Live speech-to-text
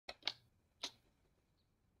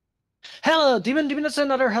Hello, Demon, and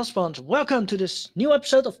other hellspawns. Welcome to this new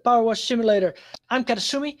episode of Power Wash Simulator. I'm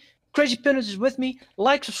Katasumy. Crazy Peanut is with me.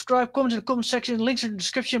 Like, subscribe, comment in the comment section, links in the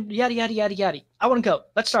description, yada yada yada yada. I wanna go.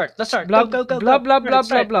 Let's start. Blah Go, go, go, blah go. blah blah Right,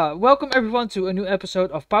 blah right. blah. Welcome everyone to a new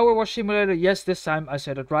episode of Power Wash Simulator. Yes, this time I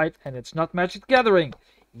said it right, and it's not Magic the Gathering.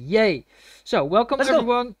 Yay! So welcome Let's go.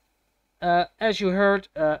 everyone. As you heard,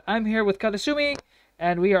 I'm here with Katasumy,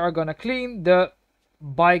 and we are gonna clean the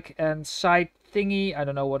bike and side thingy. I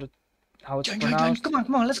don't know how it's pronounced. Come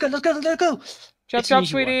on, let's go. Chop It's an chop, easy one.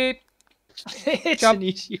 sweetie. It's Chop. an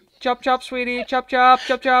easy one. Chop chop, sweetie. Chop chop,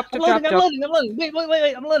 chop chop, I'm chop chop chop. loading.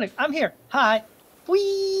 Wait, I'm loading. I'm here. Hi.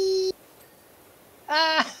 Whee!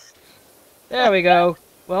 Ah! There we go.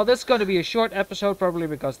 Well, this is going to be a short episode probably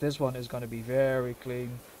because this one is going to be very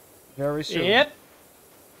clean very soon. Yep.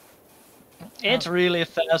 It's really a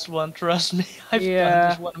fast one, trust me. I've done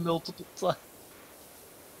this one multiple times.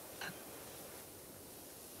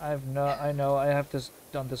 I know I have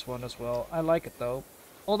done this one as well. I like it though.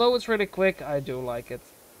 Although it's really quick, I do like it.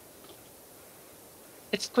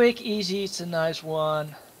 It's quick, easy, it's a nice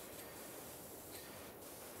one.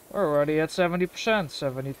 We're already at 70%,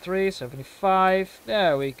 73, 75.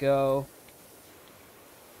 There we go.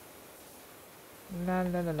 La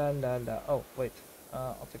la la la la la. Oh, wait.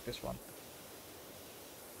 I'll take this one.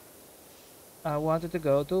 I wanted to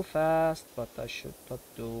go too fast, but I should not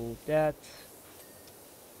do that.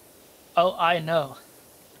 Oh, I know.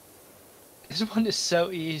 This one is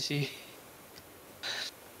so easy.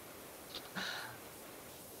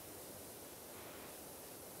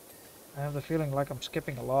 I have the feeling like I'm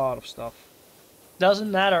skipping a lot of stuff.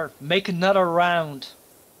 Doesn't matter. Make another round.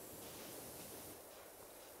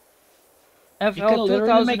 FL You can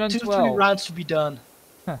literally make 2012. 2-3 rounds to be done.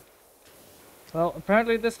 Huh. Well,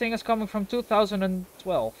 apparently this thing is coming from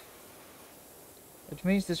 2012. Which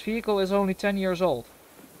means this vehicle is only 10 years old.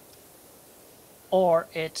 Or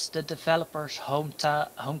it's the developer's home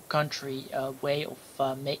country way of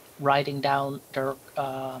writing down their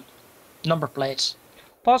number plates.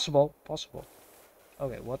 Possible.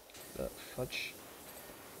 Okay, what the fudge?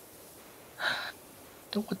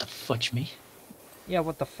 Don't what the fudge me. Yeah,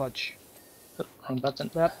 what the fudge? Oh, wrong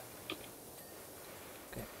button. That.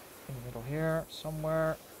 Okay, in the middle here,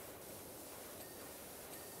 somewhere.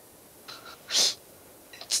 It's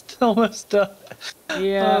almost done.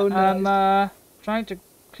 Yeah, Oh, nice. I'm trying to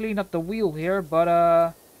clean up the wheel here,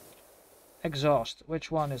 but exhaust. Which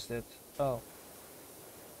one is it? Oh.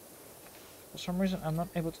 For some reason I'm not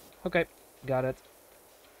able to... Okay, got it.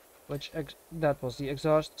 That was the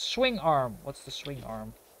exhaust. Swing arm. What's the swing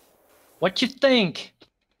arm? What you think?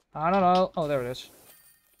 I don't know. Oh, there it is.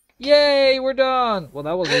 Yay, we're done! Well,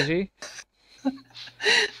 that was easy.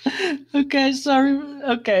 Okay, sorry.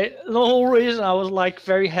 Okay, the whole reason I was like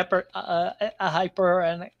very hyper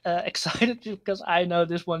and excited because I know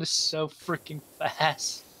this one is so freaking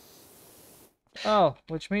fast. Oh,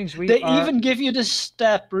 which means They even give you the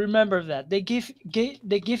step. Remember that they give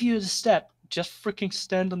you the step. Just freaking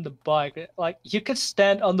stand on the bike. Like you can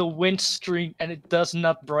stand on the windscreen and it does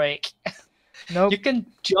not break. Nope. You can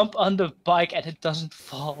jump on the bike and it doesn't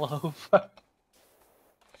fall over.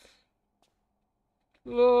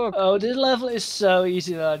 Look. Oh, this level is so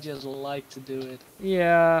easy that I just like to do it.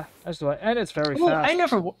 Yeah, as do I. And it's very Oh, fast. I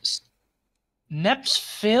never was.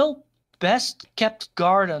 Nepsville Best Kept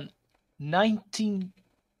Garden,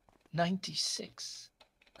 1996.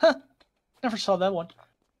 Huh. Never saw that one.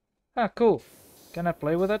 Ah, cool. Can I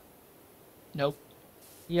play with it? Nope.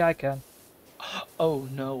 Yeah, I can. Oh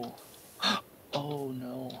no. Oh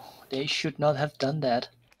no. They should not have done that.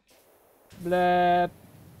 Blep.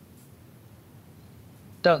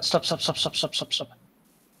 Don't. Stop.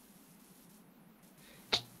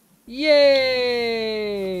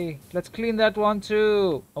 Yay! Let's clean that one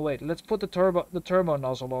too. Oh wait, let's put the turbo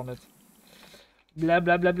nozzle on it. Blah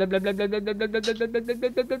blah blah blah blah blah blah blah blah blah blah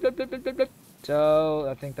blah blah blah blah blah. So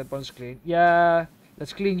I think that one's clean. Yeah.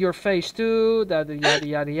 Let's clean your face too. Yada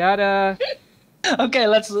yada yada. Okay,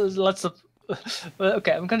 let's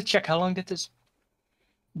okay, I'm gonna check how long did this.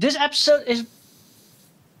 This episode is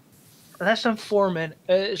less than 4 minutes.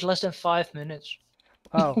 It's less than 5 minutes.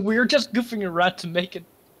 Oh. We're just goofing around to make it,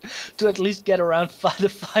 to at least get around 5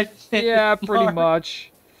 minutes. Yeah, pretty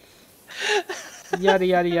much. Yada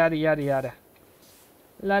yada yada yada yada.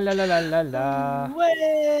 La la la la la la.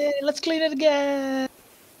 Way, let's clean it again.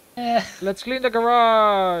 Let's clean the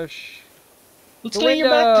garage. Let's The clean your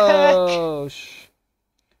backpack. windows.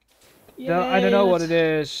 I don't know what it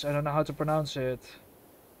is. I don't know how to pronounce it.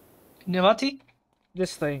 Newati?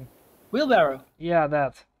 This thing. Wheelbarrow. Yeah,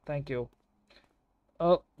 that. Thank you.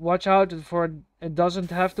 Oh, watch out for it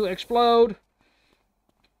doesn't have to explode.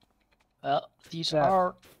 Well, these That.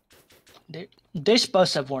 are... They're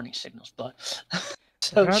supposed to have warning signals, but...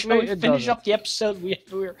 So Apparently shall we it finish doesn't. up the episode?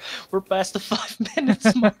 We're past the 5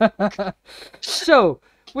 minutes mark. So,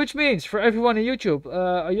 which means for everyone on YouTube,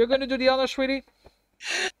 are you going to do the honor, sweetie?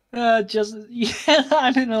 Yeah,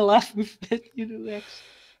 I'm in a laughing fit. You do next.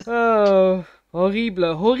 Oh,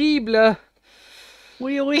 horrible, horrible.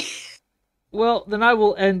 Wee. Well, then I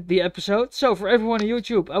will end the episode. So, for everyone on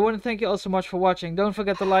YouTube, I want to thank you all so much for watching. Don't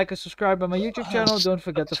forget to like and subscribe on my YouTube channel. Don't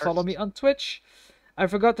forget to follow me on Twitch. I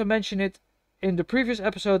forgot to mention it in the previous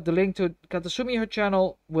episode. The link to Katasumy, her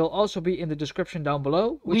channel, will also be in the description down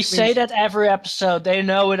below. We say that every episode. They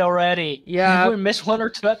know it already. Yeah. If we miss 1 or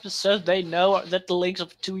 2 episodes, they know that the links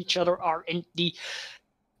to each other are in the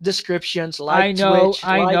descriptions. Like Twitch,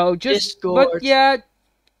 I know. Discord. But yeah,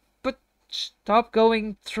 but stop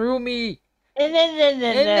going through me.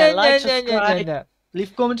 Like, subscribe,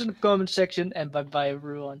 leave comments in the comment section, and bye-bye,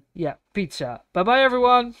 everyone. Yeah, pizza. Bye-bye,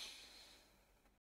 everyone.